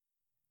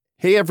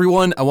Hey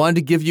everyone, I wanted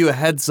to give you a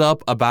heads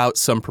up about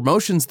some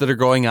promotions that are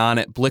going on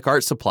at Blick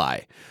Art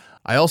Supply.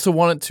 I also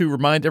wanted to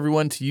remind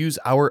everyone to use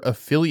our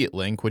affiliate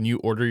link when you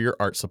order your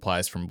art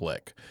supplies from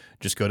Blick.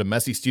 Just go to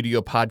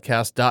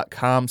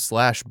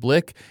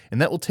messystudiopodcast.com/Blick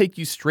and that will take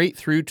you straight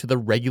through to the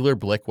regular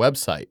Blick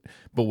website.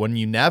 But when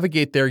you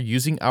navigate there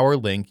using our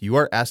link, you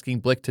are asking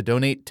Blick to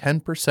donate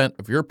 10%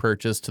 of your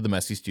purchase to the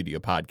Messy Studio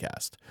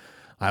Podcast.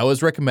 I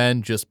always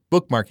recommend just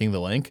bookmarking the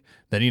link,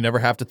 then you never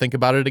have to think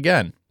about it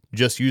again.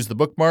 Just use the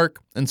bookmark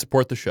and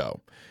support the show.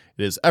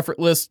 It is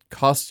effortless,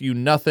 costs you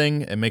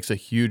nothing, and makes a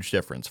huge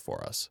difference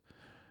for us.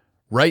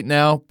 Right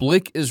now,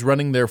 Blick is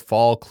running their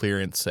fall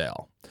clearance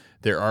sale.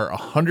 There are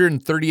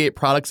 138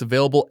 products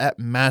available at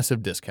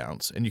massive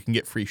discounts, and you can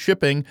get free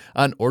shipping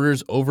on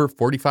orders over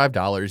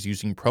 $45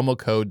 using promo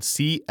code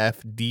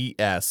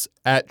CFDS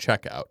at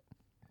checkout.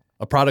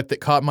 A product that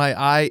caught my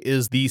eye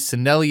is the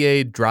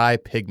Sennelier Dry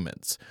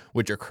Pigments,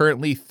 which are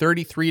currently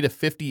 33 to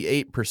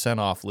 58%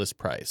 off list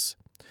price.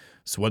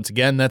 So once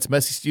again, that's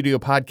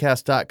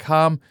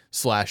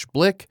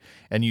messystudiopodcast.com/Blick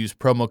and use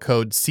promo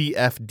code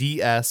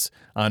CFDS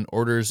on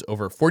orders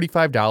over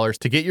 $45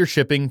 to get your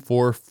shipping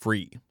for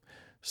free.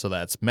 So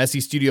that's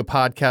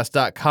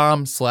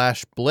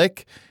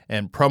messystudiopodcast.com/Blick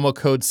and promo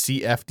code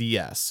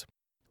CFDS.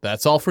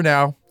 That's all for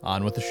now.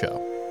 On with the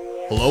show.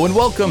 Hello and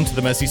welcome to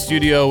the Messy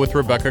Studio with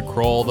Rebecca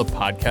Kroll, the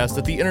podcast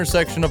at the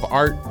intersection of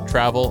art,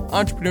 travel,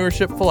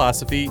 entrepreneurship,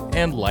 philosophy,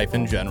 and life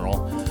in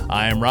general.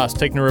 I am Ross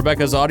Tickner,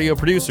 Rebecca's audio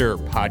producer,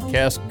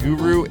 podcast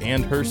guru,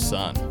 and her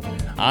son.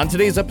 On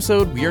today's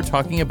episode, we are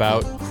talking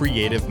about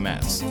creative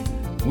mess.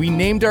 We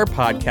named our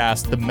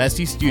podcast The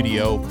Messy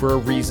Studio for a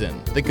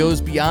reason that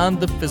goes beyond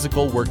the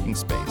physical working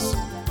space.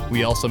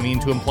 We also mean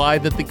to imply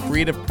that the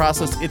creative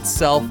process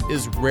itself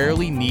is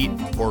rarely neat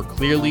or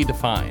clearly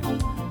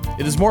defined.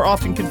 It is more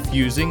often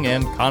confusing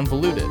and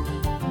convoluted.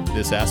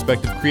 This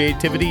aspect of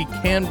creativity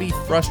can be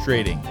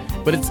frustrating,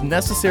 but it's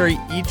necessary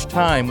each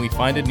time we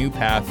find a new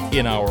path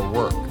in our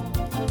work.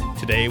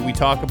 Today, we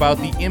talk about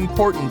the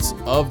importance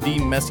of the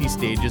messy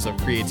stages of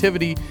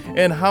creativity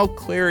and how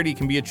clarity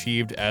can be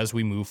achieved as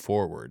we move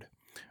forward.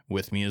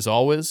 With me, as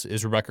always,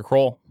 is Rebecca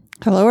Kroll.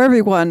 Hello,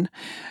 everyone.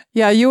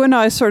 Yeah, you and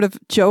I sort of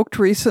joked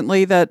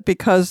recently that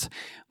because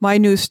my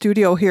new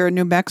studio here in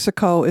New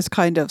Mexico is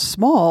kind of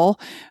small,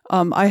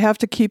 I have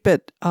to keep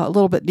it a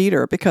little bit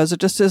neater because there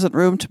just isn't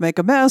room to make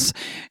a mess.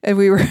 And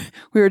we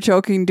were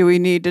joking, do we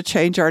need to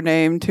change our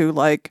name to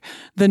like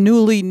the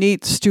Newly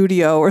Neat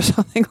Studio or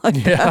something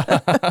like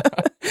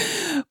that?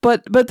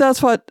 But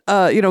that's what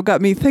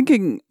got me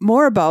thinking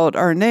more about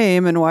our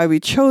name and why we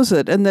chose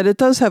it, and that it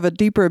does have a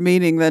deeper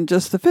meaning than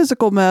just the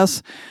physical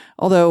mess.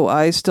 Although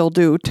I still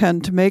do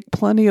tend to make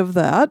plenty of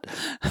that,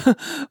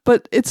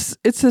 but it's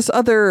this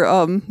other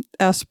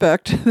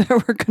aspect that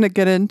we're going to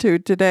get into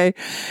today,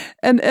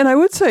 and I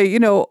would say,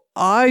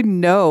 I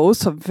know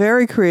some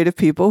very creative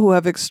people who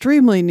have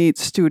extremely neat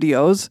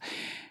studios,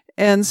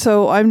 and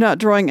so I'm not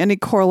drawing any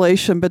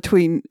correlation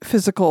between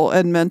physical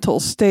and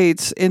mental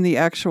states in the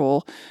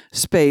actual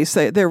space.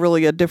 They're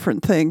really a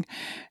different thing,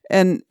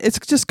 and it's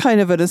just kind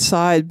of an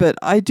aside. But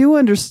I do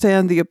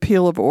understand the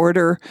appeal of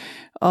order.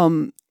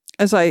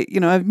 As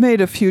I've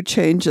made a few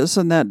changes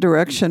in that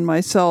direction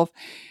myself,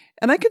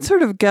 and I can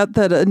sort of get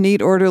that a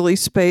neat, orderly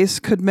space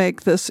could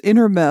make this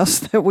inner mess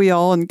that we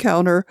all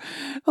encounter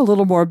a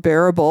little more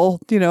bearable.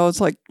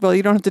 It's like, well,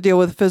 you don't have to deal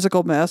with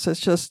physical mess.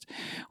 It's just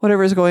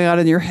whatever's going on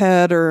in your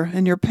head or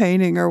in your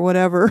painting or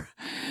whatever.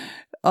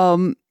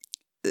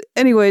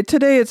 Anyway,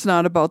 today it's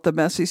not about the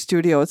messy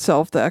studio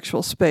itself, the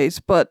actual space,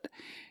 but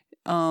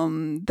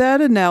that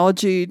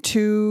analogy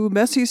to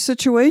messy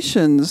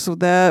situations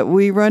that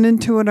we run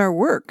into in our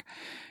work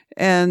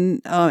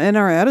and in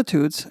our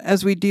attitudes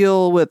as we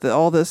deal with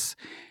all this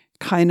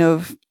kind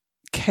of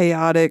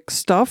chaotic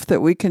stuff that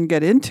we can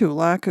get into,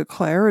 lack of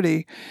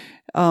clarity.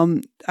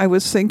 I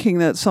was thinking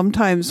that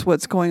sometimes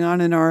what's going on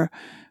in our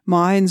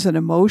minds and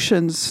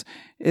emotions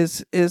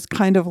is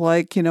kind of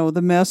like,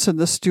 the mess in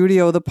the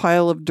studio, the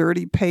pile of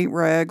dirty paint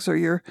rags, or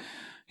your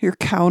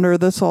counter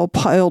that's all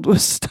piled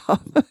with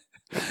stuff.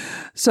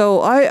 So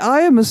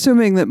I am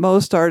assuming that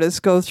most artists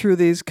go through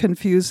these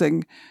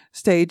confusing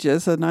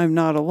stages, and I'm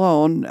not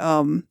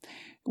alone,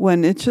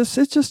 when it's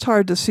just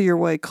hard to see your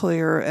way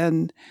clear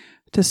and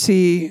to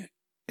see,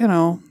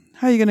 how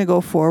you're going to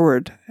go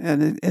forward.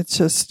 And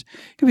it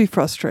can be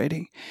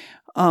frustrating.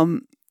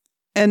 And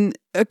I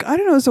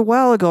don't know, it was a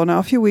while ago now,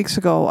 a few weeks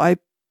ago, I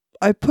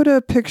put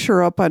a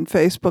picture up on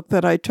Facebook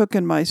that I took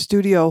in my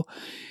studio,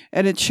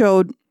 and it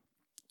showed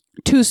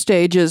two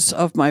stages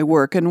of my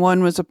work. And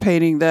one was a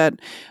painting that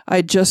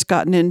I'd just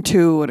gotten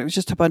into, and it was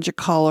just a bunch of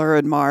color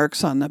and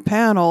marks on the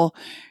panel.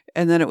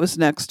 And then it was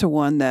next to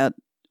one that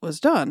was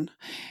done.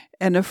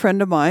 And a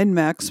friend of mine,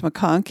 Max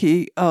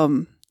McConkey,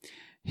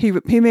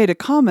 he made a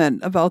comment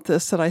about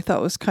this that I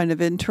thought was kind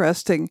of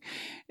interesting.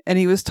 And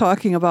he was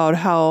talking about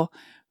how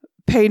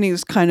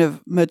paintings kind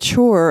of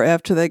mature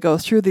after they go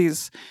through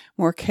these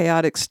more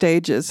chaotic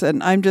stages.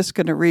 And I'm just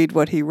going to read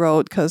what he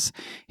wrote because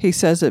he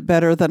says it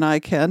better than I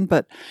can.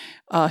 But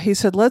he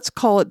said, let's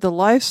call it the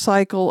life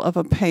cycle of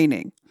a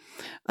painting.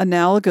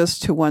 analogous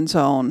to one's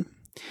own.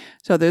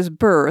 So there's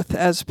birth,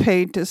 as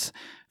paint is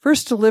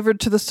first delivered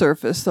to the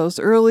surface, those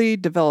early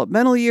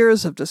developmental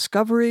years of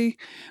discovery,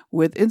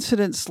 with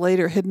incidents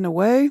later hidden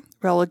away,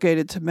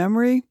 relegated to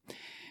memory,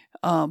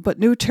 but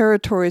new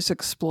territories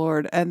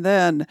explored, and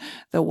then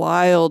the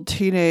wild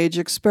teenage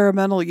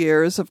experimental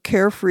years of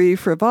carefree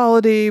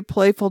frivolity,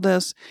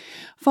 playfulness,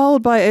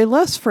 followed by a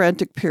less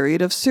frantic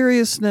period of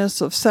seriousness,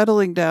 of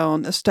settling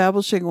down,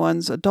 establishing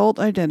one's adult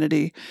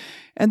identity,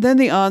 and then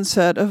the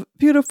onset of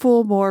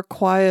beautiful, more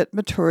quiet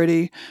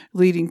maturity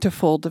leading to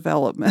full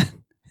development.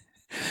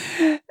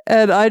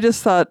 And I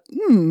just thought,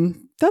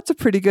 that's a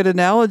pretty good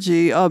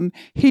analogy.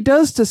 He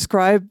does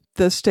describe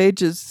the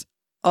stages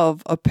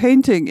of a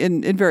painting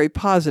in very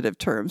positive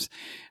terms.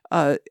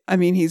 I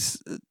mean, he's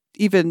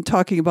even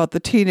talking about the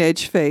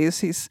teenage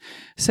phase. He's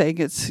saying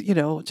it's,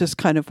 just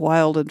kind of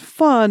wild and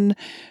fun.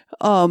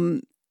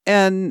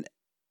 And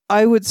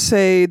I would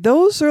say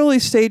those early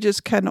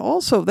stages can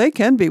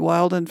be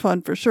wild and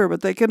fun for sure,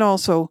 but they can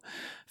also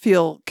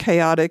feel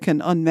chaotic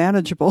and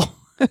unmanageable.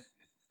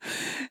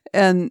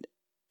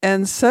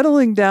 And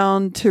settling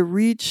down to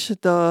reach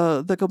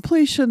the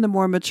completion, the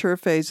more mature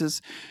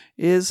phases,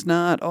 is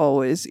not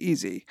always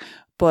easy.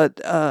 But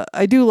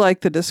I do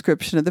like the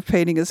description of the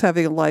painting as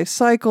having a life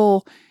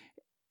cycle.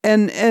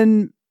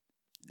 And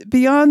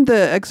beyond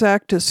the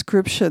exact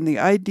description, the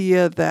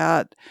idea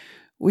that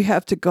we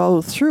have to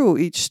go through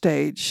each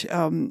stage.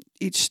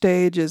 Each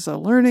stage is a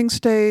learning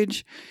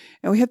stage,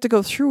 and we have to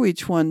go through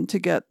each one to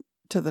get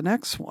to the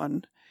next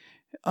one.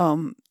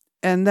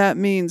 And that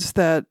means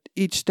that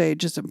each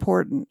stage is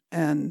important,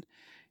 and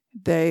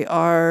they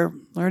are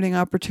learning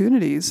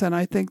opportunities. And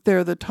I think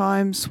they're the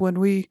times when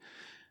we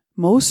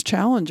most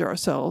challenge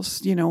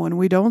ourselves, when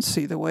we don't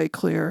see the way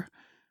clear.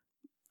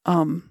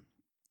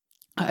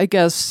 I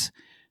guess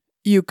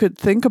you could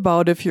think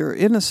about, if you're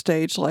in a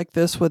stage like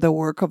this with a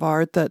work of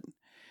art, that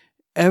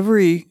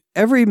every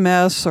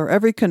mess or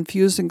every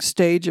confusing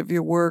stage of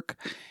your work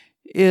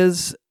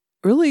is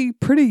really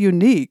pretty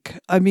unique.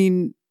 I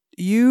mean,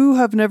 you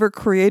have never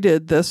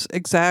created this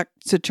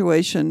exact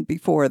situation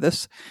before,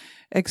 this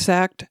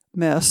exact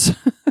mess.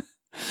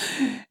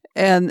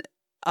 And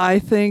I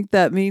think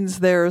that means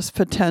there's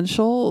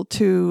potential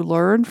to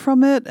learn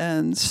from it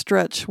and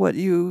stretch what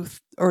you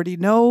already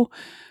know,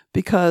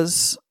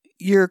 because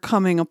you're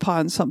coming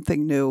upon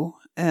something new.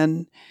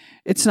 And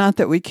it's not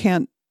that we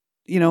can't,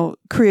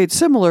 create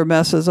similar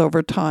messes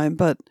over time,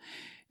 but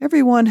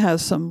everyone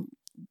has some,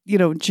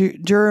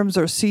 germs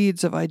or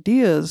seeds of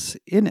ideas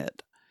in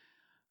it.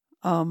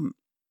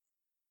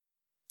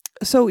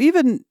 So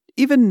even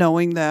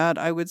knowing that,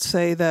 I would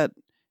say that,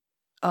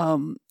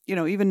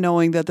 even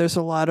knowing that there's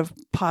a lot of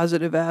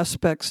positive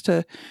aspects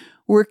to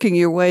working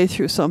your way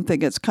through something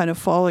that's kind of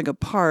falling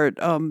apart,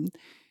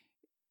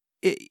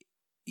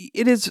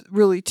 it is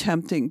really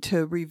tempting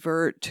to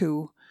revert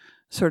to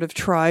sort of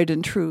tried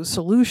and true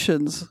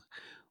solutions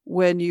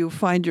when you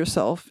find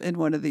yourself in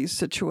one of these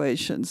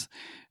situations.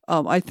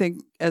 I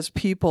think as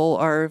people,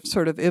 our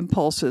sort of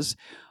impulse is,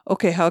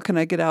 okay, how can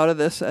I get out of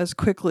this as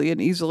quickly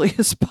and easily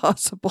as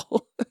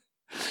possible?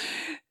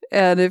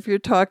 And if you're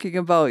talking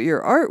about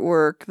your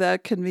artwork,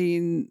 that can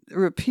mean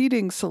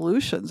repeating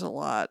solutions a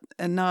lot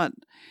and not,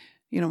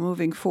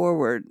 moving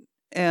forward.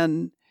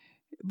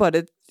 But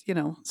it's,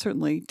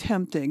 certainly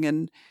tempting.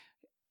 And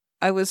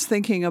I was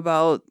thinking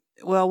about,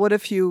 well, what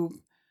if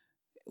you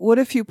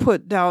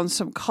put down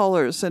some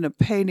colors in a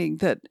painting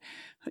that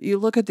you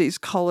look at these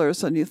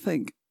colors and you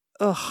think,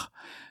 ugh,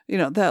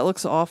 that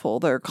looks awful.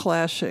 They're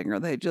clashing, or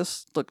they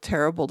just look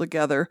terrible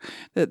together.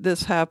 That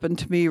this happened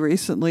to me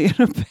recently in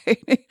a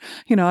painting.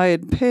 I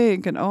had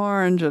pink and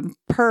orange and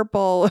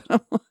purple.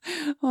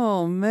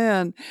 Oh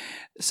man!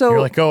 So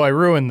you're like, oh, I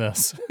ruined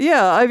this.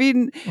 Yeah, I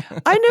mean,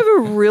 I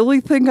never really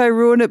think I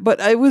ruined it,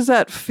 but I was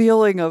that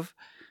feeling of,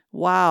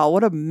 wow,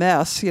 what a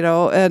mess,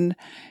 and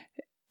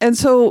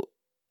so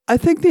I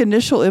think the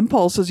initial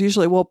impulse is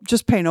usually, well,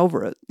 just paint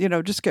over it,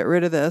 just get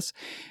rid of this.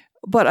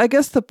 But I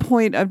guess the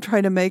point I'm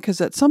trying to make is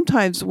that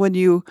sometimes when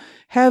you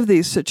have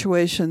these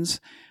situations,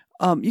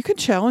 you can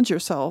challenge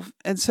yourself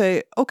and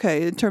say,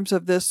 okay, in terms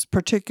of this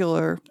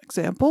particular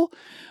example,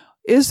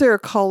 is there a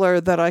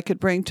color that I could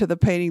bring to the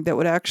painting that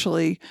would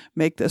actually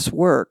make this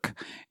work?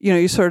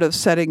 You're sort of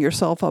setting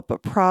yourself up a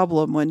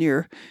problem when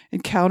you're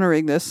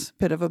encountering this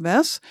bit of a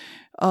mess.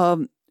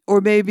 Or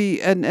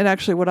maybe, and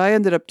actually what I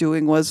ended up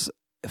doing was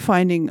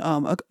finding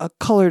a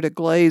color to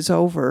glaze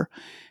over,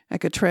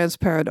 like a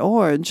transparent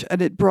orange,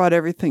 and it brought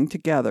everything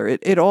together.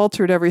 It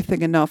altered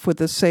everything enough with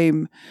the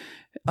same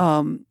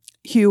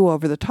hue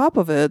over the top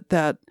of it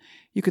that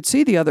you could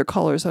see the other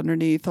colors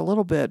underneath a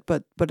little bit,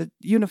 but it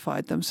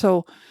unified them.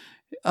 So,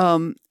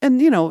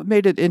 it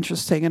made it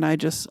interesting, and I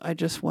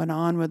just went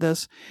on with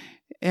this.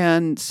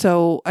 And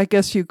so I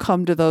guess you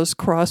come to those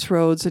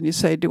crossroads and you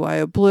say, do I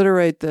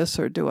obliterate this,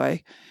 or do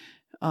I,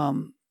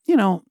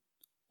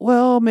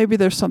 well, maybe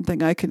there's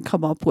something I can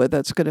come up with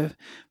that's going to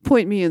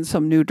point me in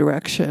some new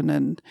direction.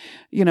 And,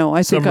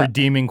 I think some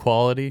redeeming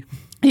quality.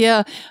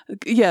 Yeah.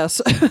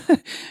 Yes.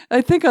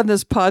 I think on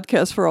this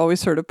podcast, we're always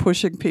sort of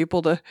pushing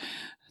people to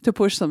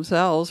push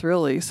themselves,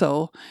 really.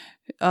 So,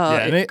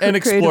 and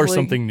explore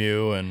something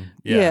new. And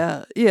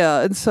yeah.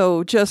 And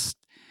so just,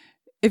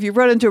 if you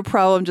run into a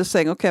problem, just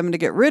saying, okay, I'm going to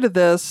get rid of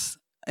this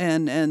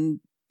and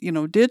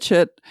ditch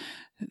it,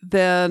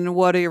 then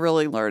what are you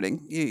really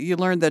learning? You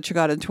learned that you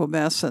got into a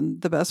mess, and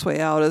the best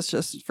way out is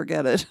just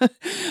forget it.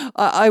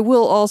 I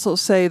will also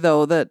say,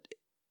 though, that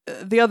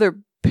the other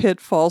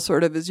pitfall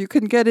sort of is you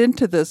can get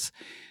into this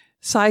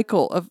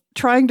cycle of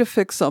trying to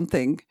fix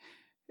something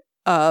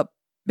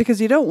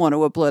because you don't want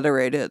to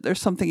obliterate it.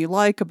 There's something you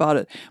like about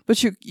it,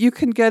 but you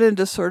can get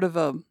into sort of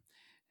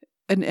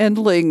an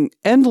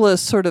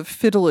endless sort of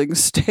fiddling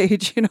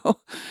stage.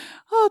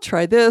 I'll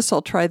try this,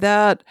 I'll try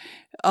that,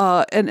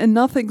 and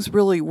nothing's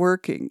really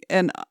working.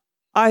 And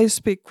I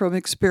speak from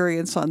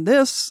experience on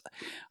this.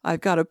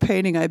 I've got a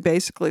painting I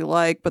basically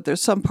like, but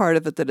there's some part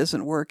of it that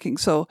isn't working.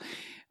 So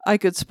I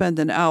could spend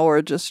an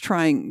hour just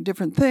trying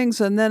different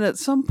things. And then at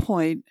some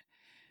point,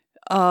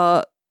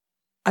 I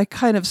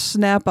kind of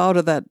snap out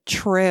of that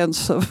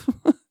trance of,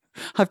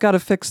 I've got to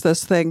fix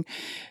this thing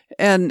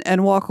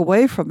and walk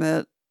away from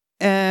it.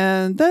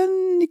 And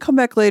then you come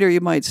back later,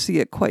 you might see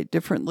it quite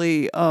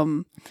differently.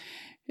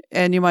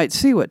 And you might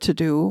see what to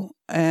do.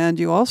 And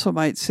you also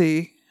might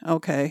see,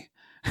 okay,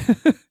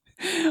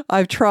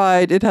 I've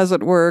tried, it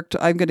hasn't worked.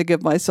 I'm going to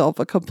give myself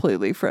a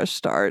completely fresh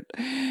start.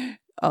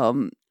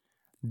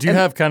 Do you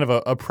have kind of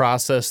a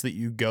process that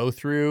you go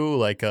through,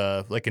 like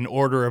an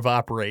order of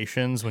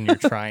operations when you're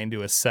trying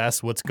to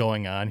assess what's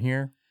going on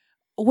here?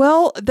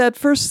 Well,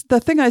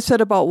 the thing I said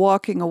about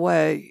walking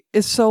away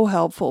is so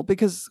helpful,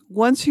 because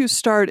once you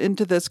start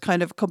into this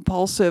kind of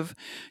compulsive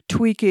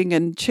tweaking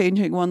and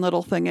changing one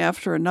little thing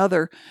after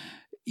another,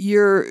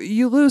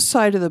 you lose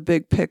sight of the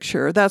big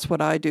picture. That's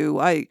what I do.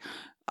 I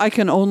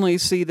can only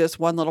see this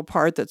one little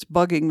part that's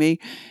bugging me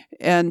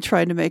and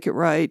trying to make it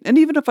right. And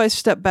even if I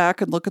step back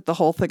and look at the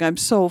whole thing, I'm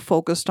so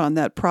focused on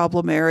that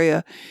problem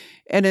area.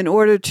 And in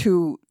order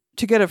to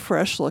get a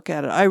fresh look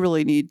at it, I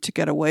really need to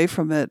get away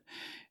from it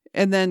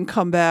and then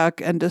come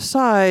back and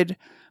decide.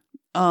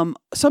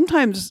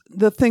 Sometimes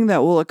the thing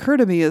that will occur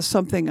to me is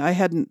something I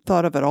hadn't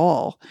thought of at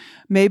all.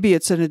 Maybe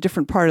it's in a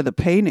different part of the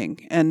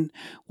painting. And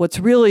what's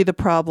really the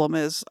problem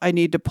is I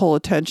need to pull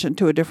attention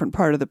to a different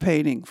part of the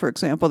painting. For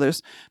example,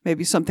 there's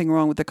maybe something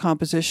wrong with the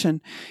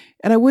composition.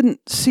 And I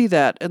wouldn't see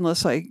that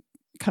unless I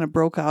kind of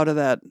broke out of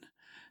that,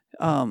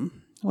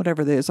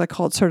 whatever it is. I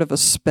call it sort of a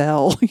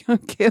spell. I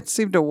can't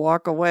seem to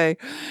walk away.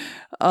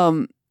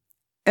 And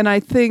I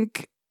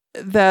think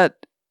that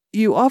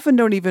you often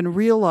don't even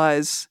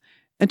realize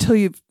until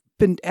you've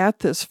been at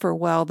this for a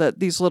while that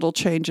these little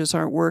changes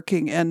aren't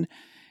working. And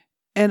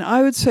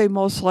I would say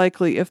most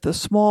likely if the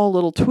small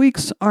little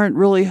tweaks aren't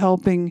really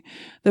helping,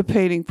 the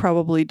painting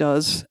probably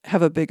does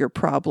have a bigger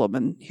problem.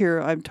 And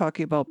here I'm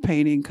talking about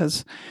painting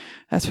because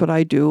that's what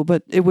I do,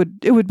 but it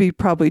would be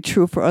probably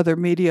true for other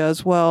media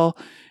as well.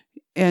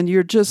 And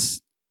you're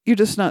just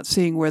not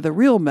seeing where the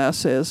real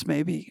mess is,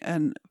 maybe,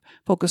 and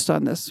focused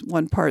on this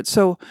one part.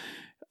 So,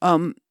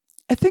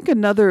 I think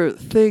another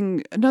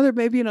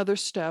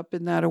step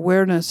in that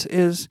awareness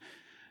is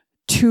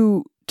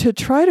to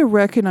try to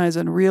recognize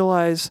and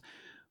realize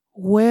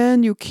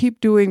when you keep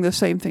doing the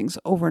same things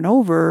over and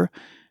over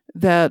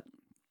that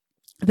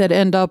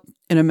end up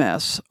in a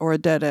mess or a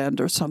dead end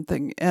or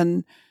something.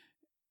 And,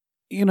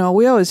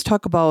 we always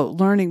talk about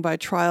learning by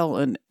trial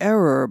and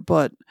error,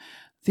 but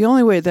the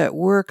only way that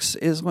works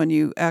is when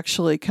you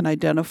actually can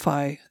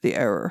identify the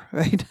error,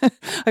 right? I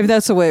mean,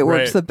 that's the way it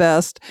works the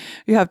best.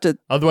 You have to.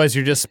 Otherwise,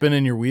 you're just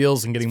spinning your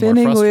wheels and getting more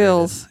frustrated. Spinning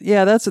wheels.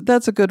 Yeah,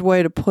 that's a good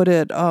way to put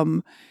it.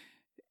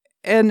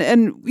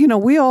 And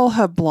we all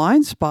have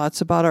blind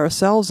spots about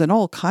ourselves in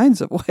all kinds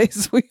of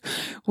ways.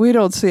 We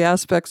don't see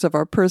aspects of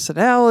our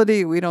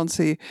personality. We don't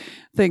see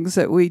things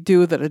that we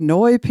do that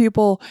annoy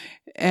people,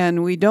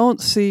 and we don't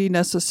see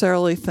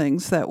necessarily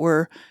things that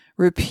we're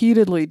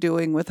repeatedly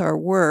doing with our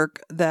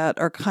work that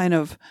are kind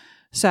of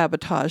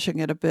sabotaging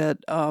it a bit.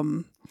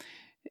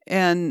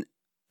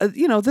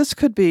 This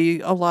could be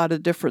a lot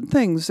of different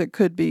things. It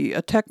could be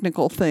a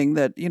technical thing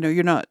that,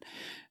 you're not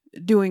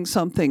doing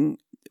something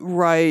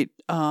right.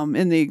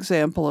 In the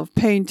example of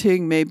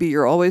painting, maybe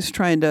you're always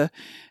trying to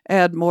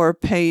add more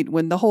paint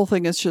when the whole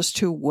thing is just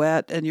too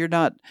wet and you're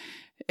not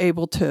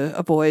able to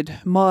avoid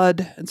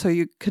mud. And so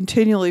you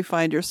continually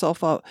find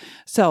yourself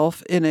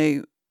in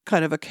a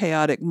kind of a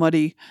chaotic,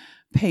 muddy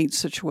paint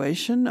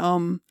situation.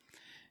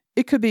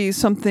 It could be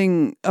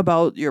something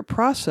about your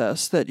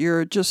process that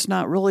you're just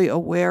not really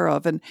aware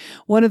of. And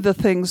one of the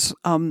things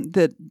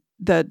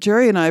that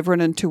Jerry and I have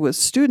run into with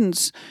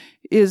students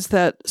is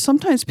that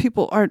sometimes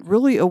people aren't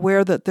really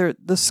aware that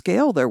the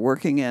scale they're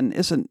working in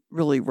isn't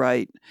really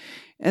right.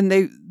 And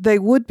they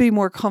would be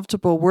more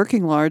comfortable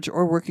working large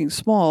or working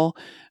small,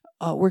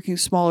 working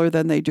smaller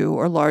than they do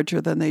or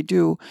larger than they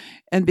do.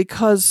 And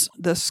because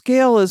the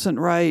scale isn't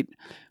right,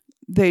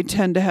 they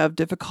tend to have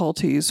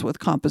difficulties with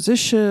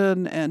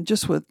composition and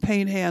just with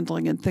paint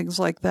handling and things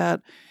like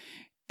that.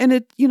 And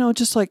it,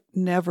 just like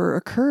never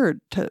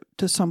occurred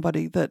to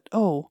somebody that,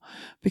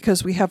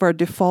 because we have our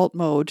default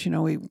mode,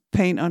 we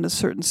paint on a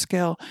certain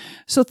scale.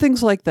 So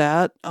things like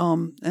that,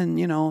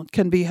 and,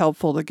 can be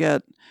helpful to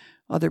get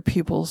other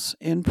people's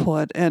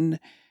input. And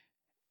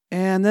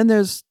then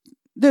there's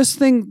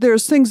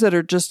things that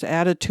are just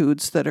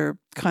attitudes that are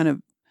kind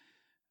of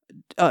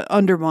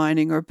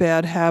undermining or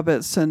bad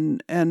habits.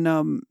 And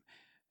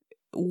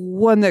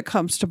one that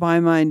comes to my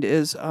mind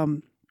is,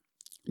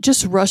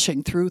 just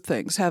rushing through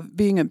things,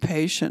 being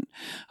impatient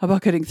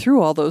about getting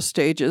through all those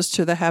stages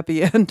to the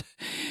happy end.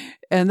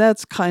 And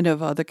that's kind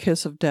of the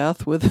kiss of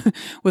death with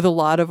a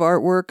lot of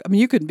artwork. I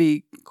mean, you can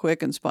be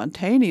quick and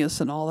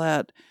spontaneous and all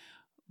that,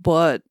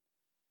 but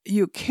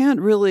you can't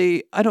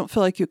really, I don't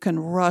feel like you can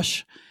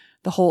rush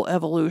the whole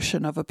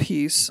evolution of a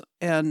piece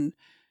and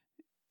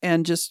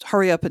just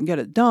hurry up and get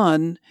it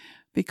done,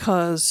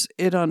 because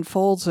it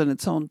unfolds in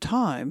its own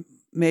time.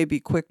 Maybe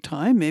quick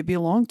time, maybe a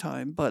long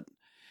time, but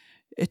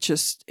it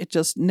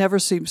just never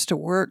seems to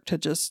work to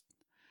just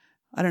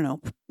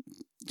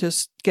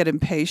get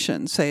impatient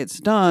and say it's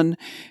done.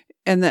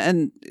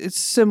 And it's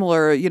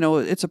similar,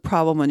 it's a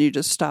problem when you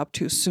just stop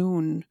too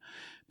soon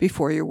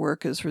before your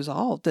work is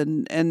resolved.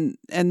 And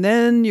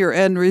then your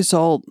end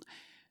result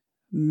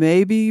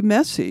may be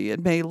messy.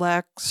 It may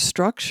lack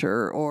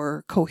structure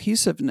or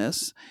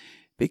cohesiveness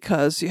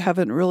because you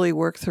haven't really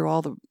worked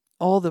through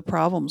all the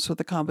problems with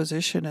the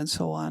composition and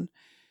so on.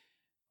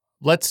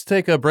 Let's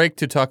take a break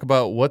to talk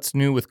about what's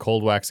new with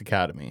Cold Wax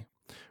Academy.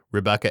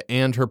 Rebecca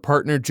and her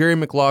partner, Jerry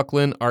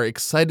McLaughlin, are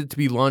excited to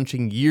be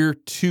launching year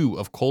 2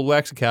 of Cold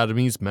Wax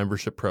Academy's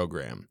membership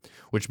program,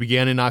 which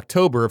began in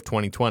October of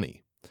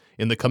 2020.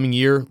 In the coming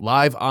year,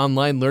 live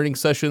online learning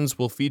sessions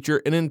will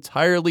feature an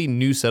entirely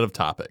new set of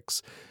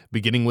topics,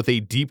 beginning with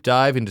a deep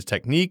dive into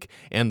technique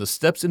and the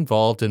steps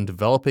involved in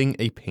developing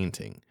a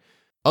painting.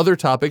 Other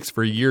topics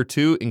for year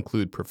 2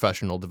 include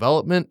professional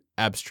development,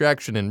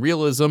 abstraction and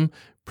realism,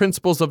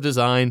 principles of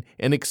design,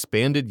 and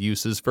expanded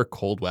uses for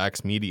cold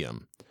wax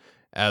medium.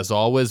 As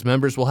always,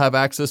 members will have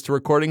access to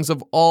recordings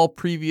of all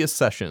previous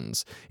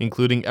sessions,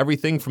 including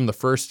everything from the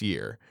first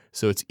year,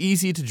 so it's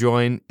easy to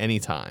join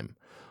anytime.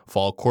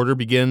 Fall quarter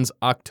begins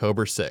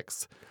October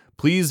 6th.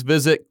 Please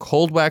visit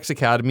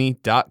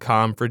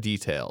coldwaxacademy.com for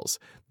details.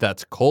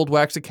 That's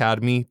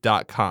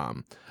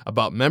coldwaxacademy.com.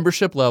 About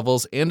membership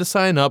levels and to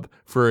sign up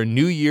for a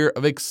new year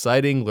of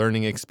exciting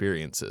learning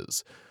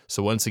experiences.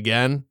 So once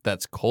again,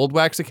 that's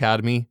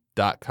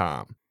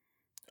coldwaxacademy.com.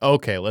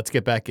 Okay, let's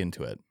get back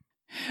into it.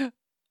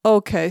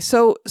 Okay,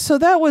 so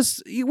that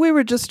was, we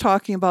were just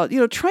talking about,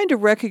 trying to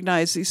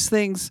recognize these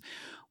things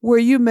where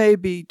you may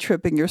be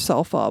tripping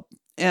yourself up.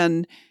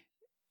 And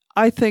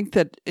I think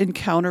that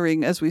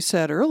encountering, as we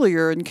said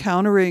earlier,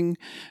 encountering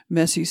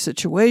messy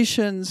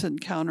situations,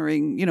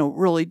 encountering,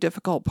 really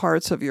difficult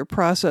parts of your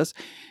process,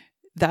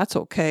 that's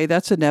okay.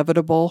 That's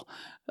inevitable.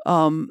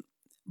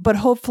 But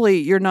hopefully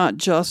you're not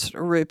just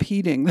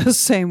repeating the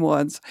same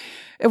ones.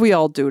 And we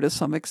all do to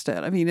some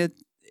extent. I mean,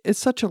 it's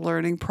such a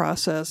learning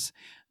process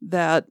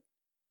that,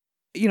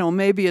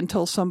 maybe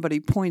until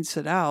somebody points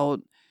it out,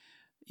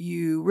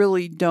 you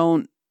really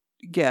don't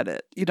get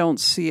it. You don't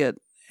see it,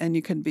 and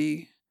you can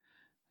be,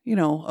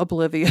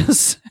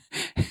 oblivious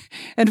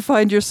and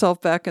find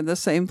yourself back in the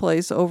same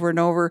place over and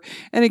over.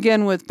 And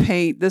again, with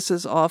paint, this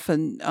is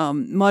often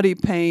muddy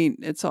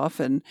paint. It's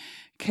often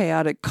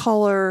chaotic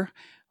color,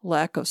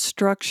 lack of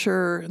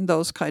structure, and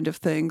those kind of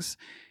things,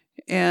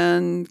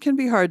 and can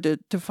be hard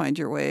to find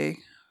your way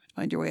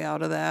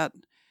out of that.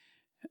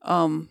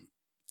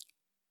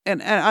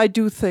 And I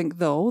do think,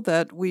 though,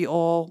 that we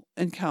all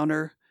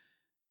encounter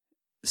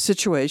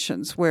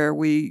situations where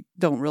we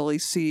don't really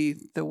see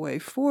the way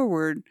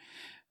forward.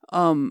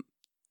 No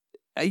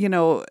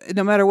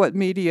matter what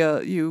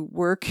media you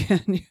work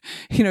in,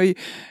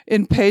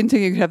 in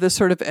painting, you have this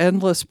sort of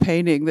endless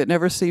painting that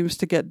never seems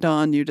to get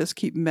done. You just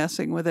keep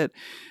messing with it.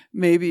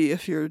 Maybe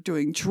if you're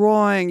doing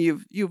drawing,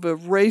 you've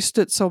erased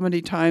it so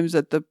many times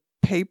that the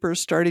paper's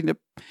starting to,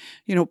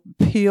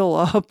 peel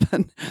up.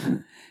 And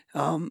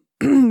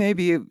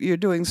maybe you're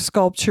doing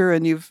sculpture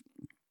and you've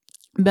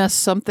messed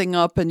something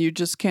up and you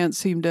just can't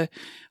seem to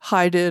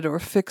hide it or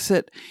fix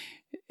it.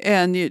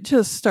 And you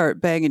just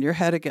start banging your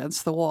head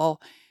against the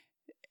wall.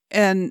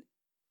 And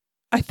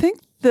I think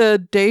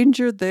the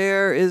danger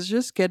there is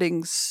just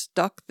getting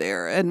stuck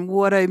there. And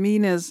what I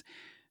mean is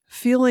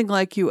feeling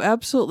like you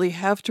absolutely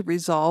have to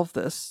resolve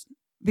this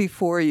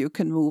before you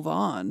can move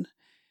on.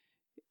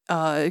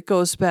 It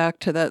goes back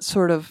to that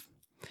sort of,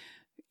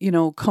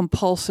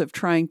 compulsive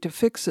trying to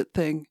fix it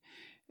thing.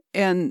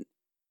 And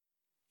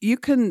you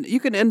can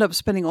end up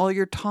spending all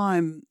your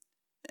time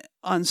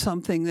on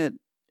something that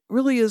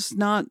really is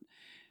not,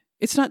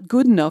 it's not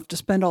good enough to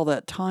spend all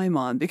that time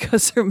on,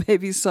 because there may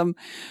be some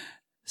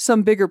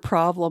bigger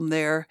problem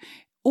there.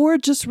 Or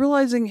just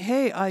realizing,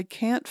 hey, I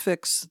can't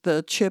fix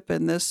the chip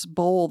in this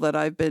bowl that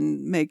I've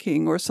been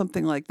making or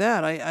something like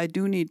that. I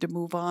do need to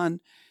move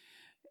on.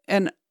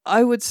 And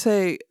I would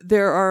say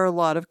there are a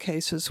lot of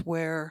cases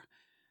where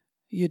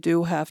you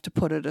do have to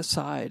put it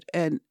aside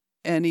and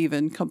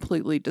even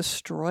completely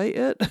destroy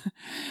it.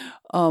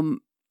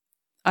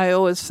 I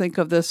always think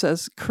of this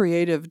as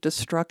creative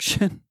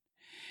destruction.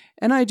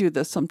 And I do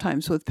this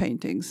sometimes with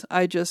paintings.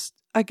 I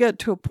get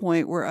to a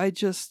point where I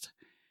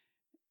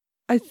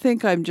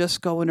think I'm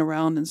just going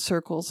around in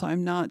circles.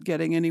 I'm not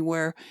getting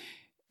anywhere.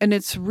 And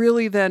it's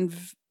really then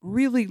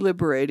really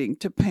liberating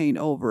to paint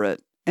over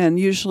it. And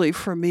usually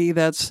for me,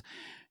 that's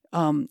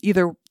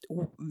either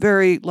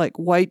very like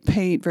white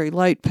paint, very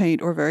light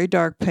paint, or very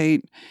dark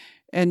paint,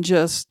 and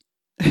just,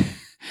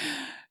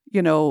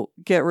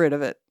 get rid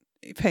of it,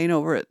 paint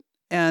over it.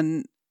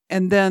 And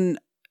then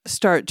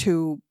start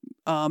to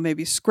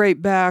maybe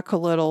scrape back a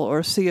little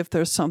or see if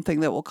there's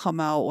something that will come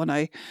out when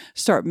I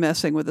start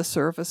messing with the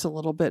surface a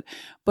little bit.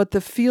 But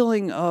the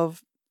feeling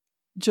of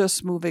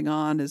just moving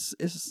on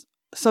is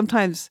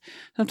sometimes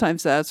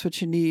that's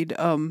what you need.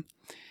 And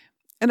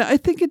I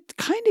think it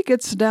kind of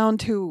gets down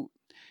to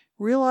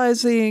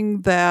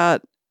realizing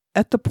that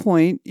at the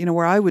point,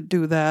 where I would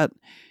do that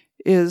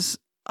is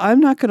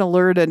I'm not going to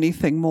learn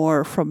anything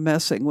more from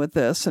messing with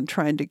this and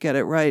trying to get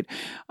it right.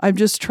 I'm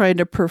just trying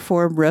to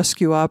perform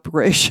rescue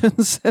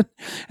operations,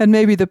 and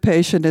maybe the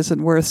patient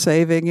isn't worth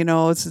saving.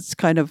 It's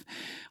kind of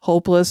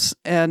hopeless,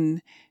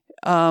 and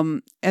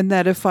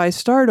that if I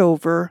start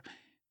over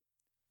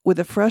with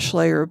a fresh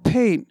layer of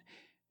paint,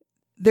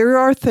 there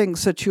are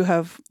things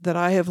that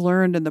I have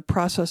learned in the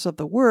process of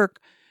the work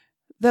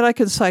that I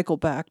can cycle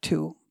back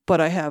to, but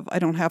I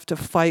don't have to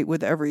fight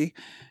with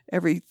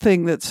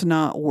everything that's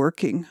not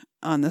working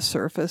on the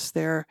surface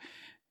there.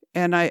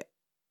 And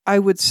I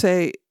would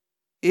say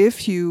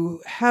if you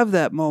have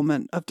that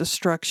moment of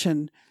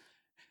destruction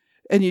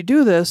and you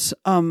do this,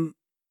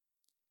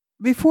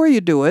 before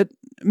you do it,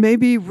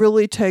 maybe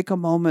really take a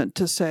moment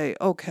to say,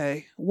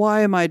 okay,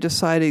 why am I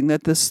deciding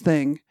that this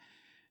thing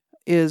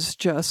is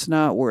just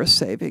not worth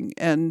saving?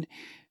 And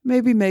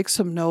maybe make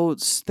some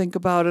notes, think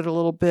about it a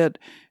little bit.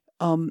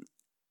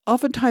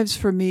 Oftentimes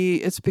for me,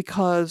 it's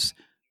because,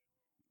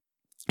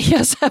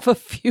 yes, have a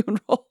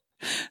funeral.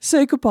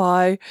 Say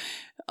goodbye.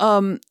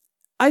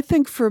 I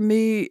think for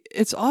me,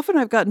 it's often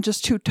I've gotten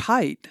just too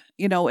tight,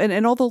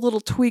 and all the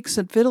little tweaks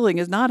and fiddling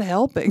is not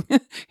helping.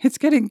 It's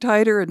getting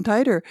tighter and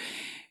tighter.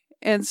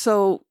 And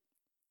so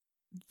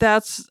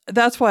that's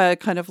why I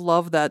kind of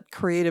love that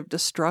creative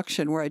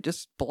destruction where I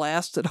just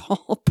blast it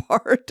all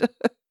apart.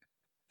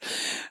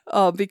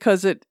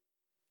 Because it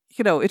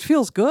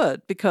feels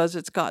good because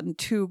it's gotten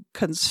too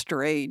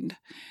constrained.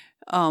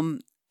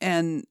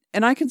 And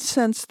I can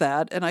sense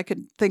that, and I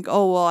can think,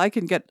 oh, well, I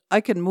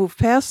can move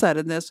past that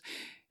in this.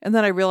 And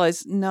then I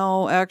realize,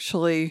 no,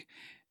 actually,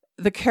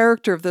 the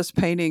character of this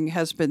painting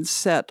has been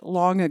set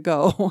long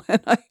ago,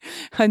 and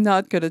I'm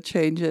not going to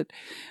change it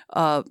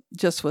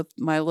just with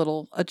my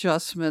little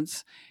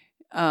adjustments.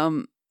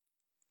 So,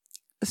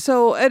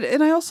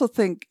 and I also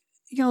think,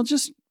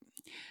 just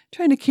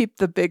trying to keep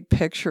the big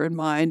picture in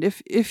mind.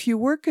 If you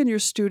work in your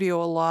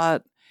studio a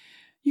lot,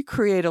 you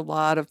create a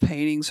lot of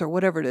paintings or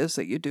whatever it is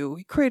that you do.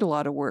 You create a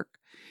lot of work,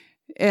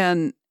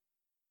 and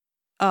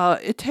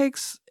it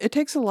takes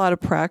a lot of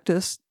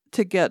practice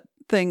to get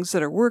things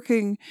that are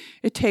working.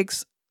 It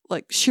takes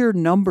like sheer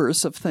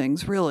numbers of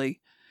things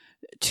really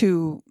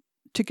to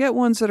get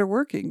ones that are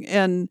working.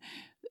 And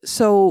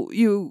so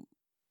you're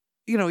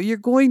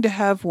going to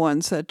have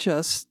ones that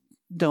just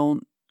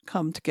don't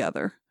come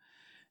together,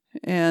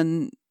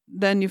 and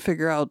then you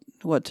figure out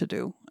what to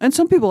do. And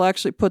some people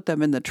actually put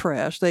them in the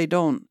trash. They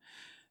don't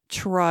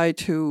try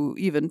to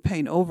even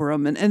paint over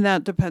them. And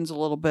that depends a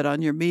little bit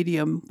on your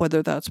medium,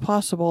 whether that's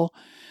possible.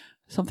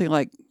 Something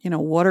like,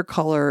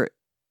 watercolor,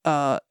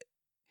 right.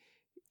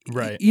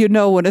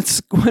 When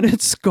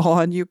it's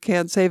gone, you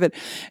can't save it.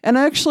 And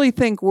I actually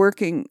think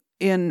working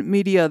in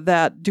media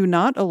that do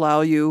not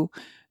allow you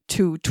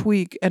to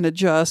tweak and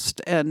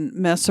adjust and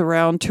mess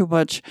around too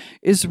much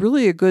is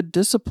really a good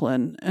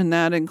discipline. And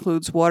that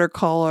includes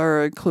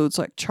watercolor, includes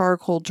like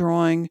charcoal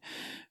drawing.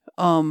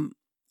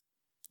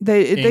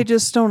 They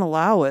just don't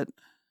allow it.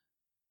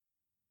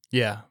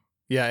 Yeah.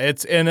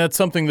 That's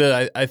something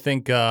that I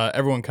think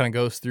everyone kind of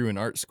goes through in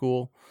art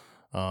school,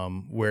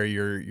 where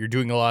you're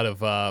doing a lot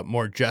of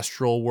more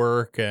gestural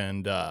work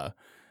and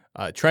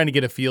trying to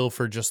get a feel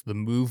for just the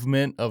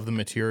movement of the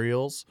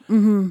materials,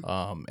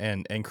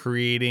 and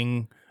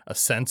creating a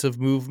sense of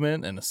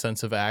movement and a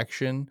sense of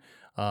action,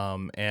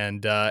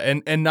 and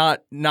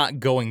not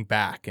going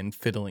back and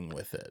fiddling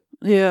with it.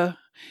 Yeah,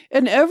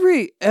 and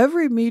every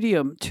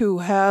medium too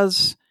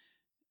has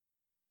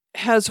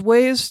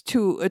ways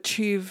to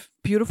achieve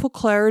beautiful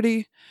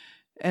clarity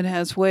and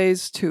has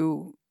ways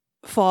to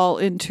fall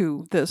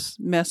into this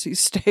messy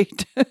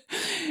state.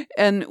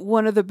 And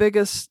one of the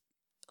biggest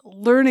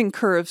learning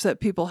curves that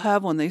people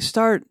have when they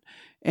start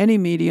any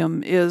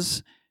medium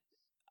is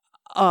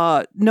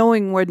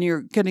knowing when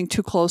you're getting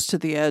too close to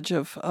the edge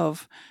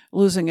of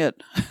losing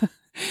it.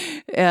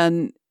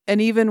 And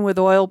even with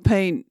oil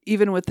paint,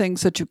 even with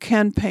things that you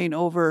can paint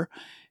over,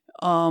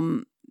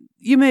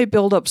 you may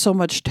build up so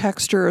much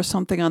texture or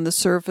something on the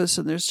surface,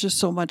 and there's just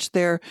so much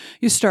there.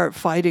 You start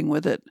fighting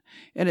with it,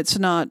 and it's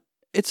not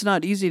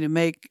easy to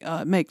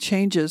make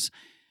changes.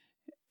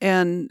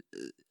 And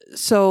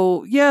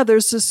so, yeah,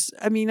 there's this.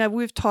 I mean,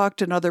 we've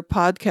talked in other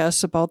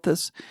podcasts about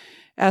this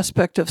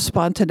aspect of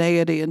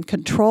spontaneity and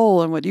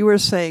control, and what you were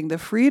saying, the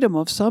freedom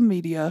of some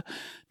media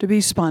to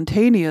be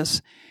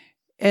spontaneous,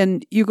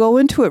 and you go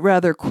into it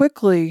rather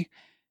quickly,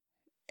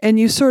 and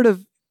you sort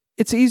of.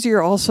 It's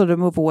easier also to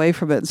move away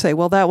from it and say,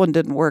 well, that one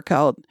didn't work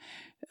out.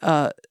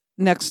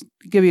 Next,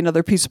 give me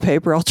another piece of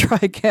paper. I'll try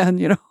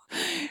again,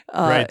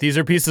 Right. These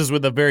are pieces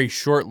with a very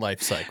short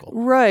life cycle.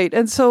 Right.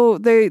 And so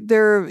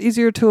they're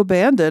easier to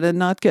abandon and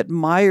not get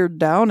mired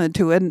down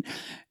into. And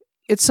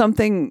it's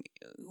something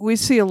we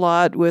see a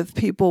lot with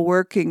people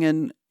working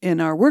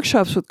in our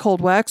workshops with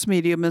cold wax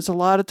medium is a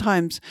lot of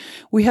times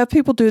we have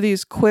people do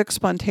these quick,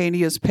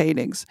 spontaneous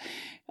paintings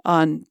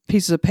on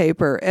pieces of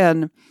paper.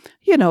 And,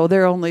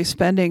 they're only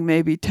spending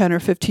maybe 10 or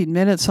 15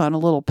 minutes on a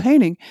little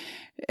painting.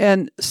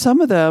 And some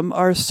of them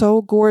are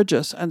so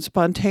gorgeous and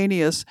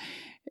spontaneous,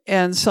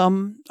 and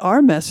some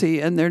are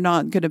messy and they're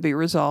not going to be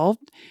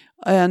resolved.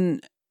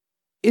 And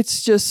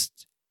it's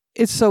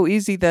so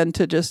easy then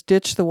to just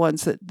ditch the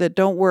ones that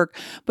don't work.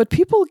 But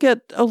people get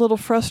a little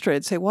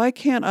frustrated, say, why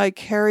can't I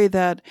carry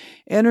that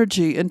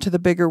energy into the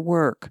bigger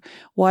work?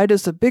 Why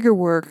does the bigger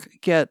work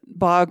get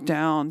bogged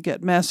down,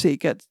 get messy,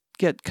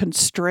 get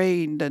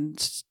constrained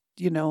and,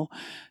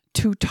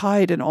 too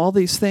tight and all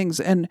these things?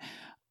 And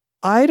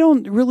I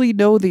don't really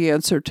know the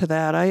answer to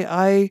that.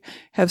 I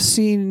have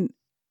seen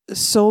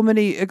so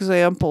many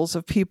examples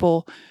of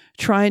people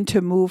trying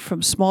to move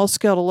from small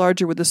scale to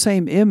larger with the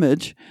same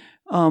image.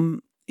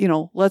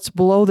 Let's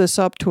blow this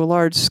up to a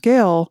large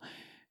scale.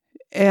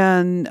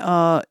 And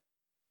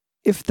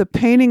if the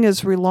painting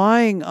is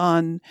relying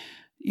on,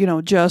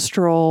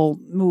 gestural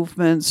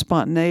movement,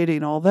 spontaneity,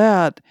 and all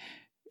that,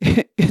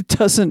 it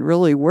doesn't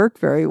really work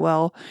very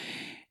well.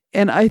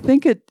 And I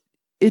think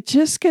it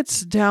just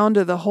gets down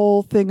to the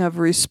whole thing of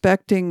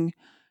respecting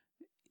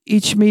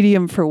each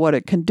medium for what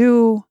it can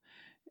do,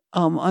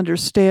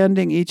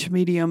 understanding each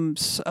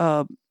medium's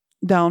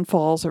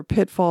downfalls or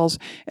pitfalls,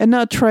 and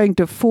not trying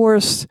to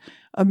force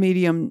a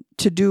medium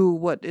to do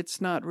what it's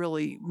not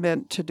really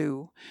meant to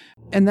do.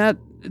 And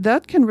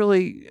that can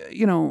really,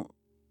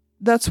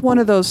 that's one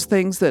of those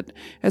things that,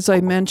 as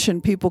I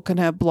mentioned, people can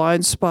have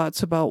blind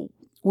spots about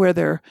where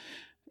they're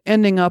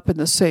ending up in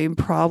the same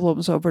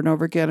problems over and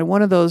over again. And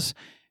one of those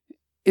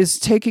is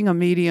taking a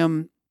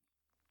medium.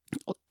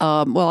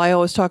 I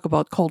always talk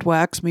about cold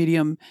wax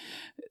medium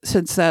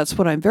since that's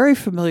what I'm very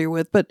familiar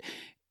with, but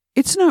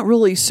it's not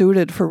really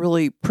suited for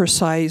really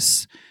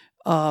precise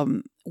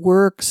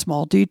work,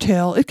 small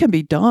detail. It can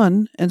be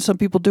done, and some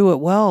people do it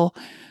well,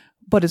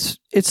 but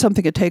it's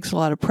something that takes a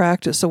lot of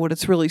practice. So what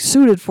it's really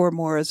suited for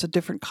more is a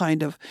different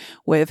kind of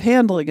way of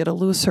handling it, a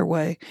looser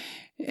way.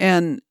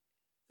 And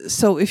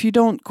so if you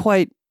don't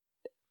quite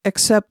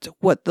accept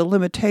what the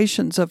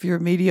limitations of your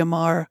medium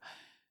are,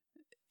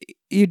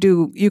 you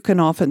can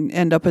often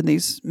end up in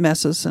these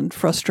messes and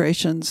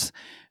frustrations,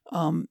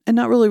 and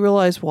not really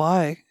realize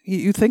why.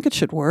 You think it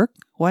should work.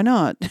 Why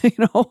not?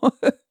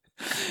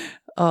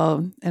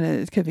 And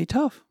it can be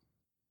tough.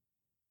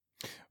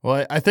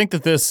 Well, I think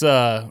that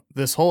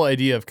this whole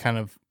idea of kind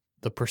of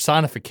the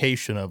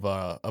personification of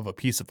a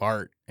piece of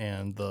art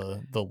and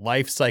the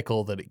life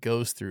cycle that it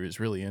goes through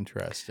is really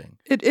interesting.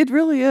 It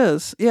really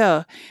is,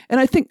 yeah. And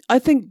I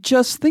think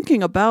just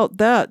thinking about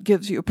that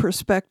gives you a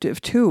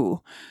perspective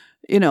too.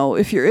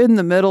 If you're in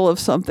the middle of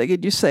something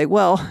and you say,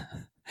 well,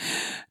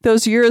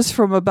 those years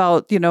from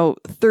about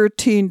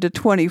 13 to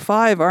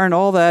 25 aren't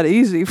all that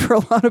easy for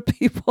a lot of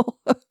people.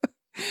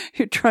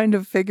 You're trying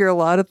to figure a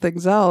lot of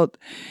things out,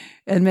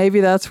 and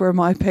maybe that's where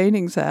my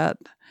painting's at.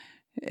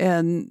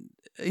 And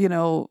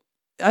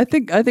I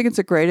think it's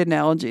a great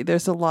analogy.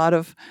 There's a lot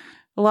of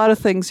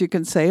things you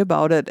can say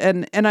about it,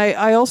 and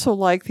I also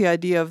like the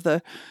idea of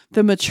the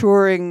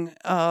maturing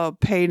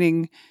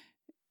painting,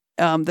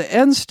 the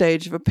end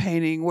stage of a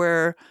painting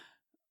where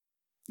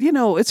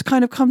it's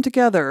kind of come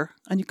together,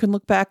 and you can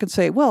look back and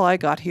say, well, I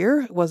got here.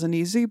 It wasn't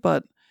easy,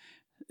 but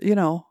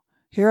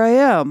here I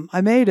am.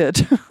 I made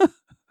it.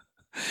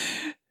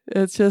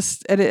 It's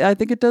just, I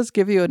think it does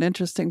give you an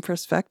interesting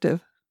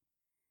perspective.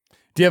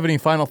 Do you have any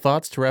final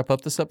thoughts to wrap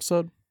up this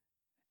episode?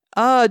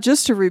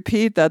 Just to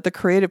repeat that the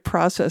creative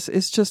process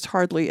is just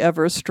hardly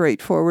ever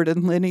straightforward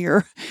and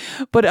linear.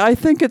 But I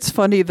think it's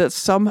funny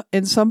that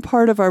in some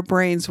part of our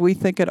brains, we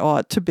think it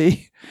ought to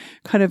be,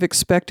 kind of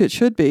expect it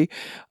should be.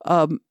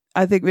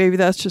 I think maybe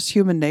that's just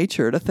human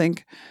nature to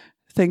think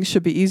things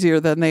should be easier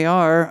than they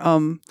are.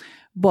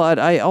 But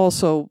I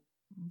also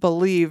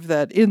believe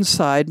that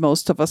inside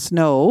most of us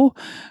know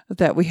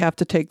that we have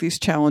to take these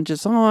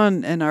challenges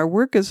on, and our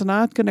work is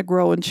not going to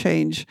grow and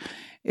change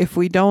if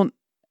we don't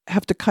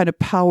have to kind of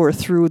power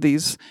through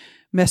these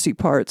messy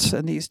parts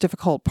and these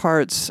difficult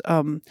parts,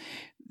 the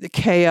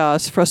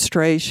chaos,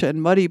 frustration,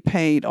 muddy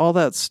paint, all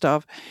that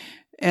stuff.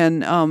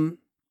 And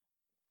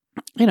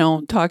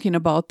talking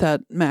about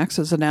that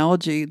Max's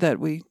analogy that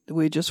we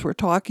just were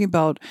talking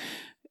about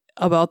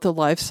the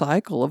life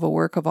cycle of a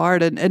work of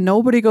art. And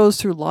nobody goes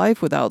through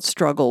life without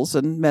struggles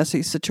and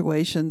messy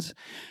situations.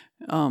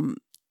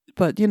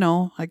 But,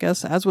 I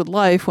guess as with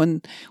life,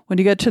 when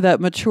you get to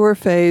that mature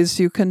phase,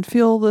 you can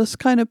feel this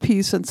kind of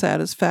peace and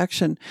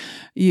satisfaction.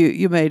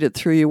 You made it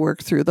through, you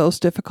worked through those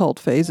difficult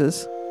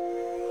phases.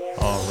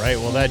 All right,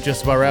 well, that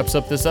just about wraps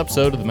up this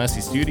episode of The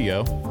Messy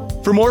Studio.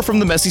 For more from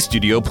The Messy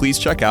Studio, please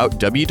check out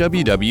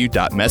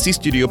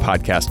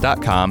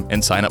www.messystudiopodcast.com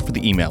and sign up for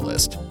the email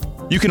list.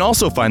 You can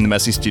also find The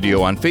Messy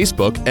Studio on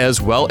Facebook,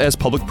 as well as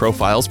public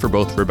profiles for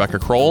both Rebecca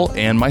Kroll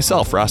and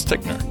myself, Ross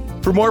Tickner.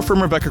 For more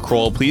from Rebecca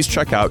Kroll, please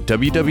check out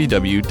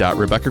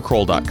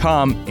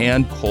www.rebeccakroll.com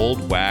and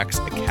Cold Wax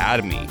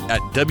Academy at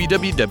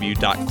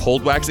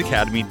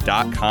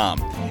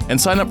www.coldwaxacademy.com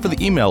and sign up for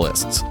the email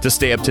lists to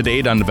stay up to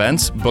date on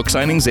events, book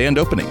signings, and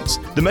openings.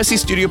 The Messy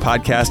Studio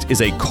Podcast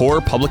is a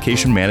core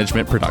publication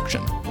management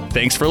production.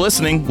 Thanks for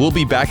listening. We'll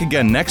be back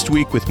again next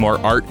week with more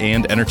art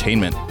and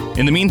entertainment.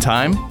 In the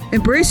meantime,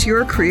 embrace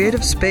your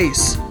creative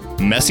space,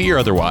 messy or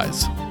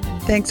otherwise.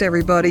 Thanks,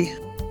 everybody.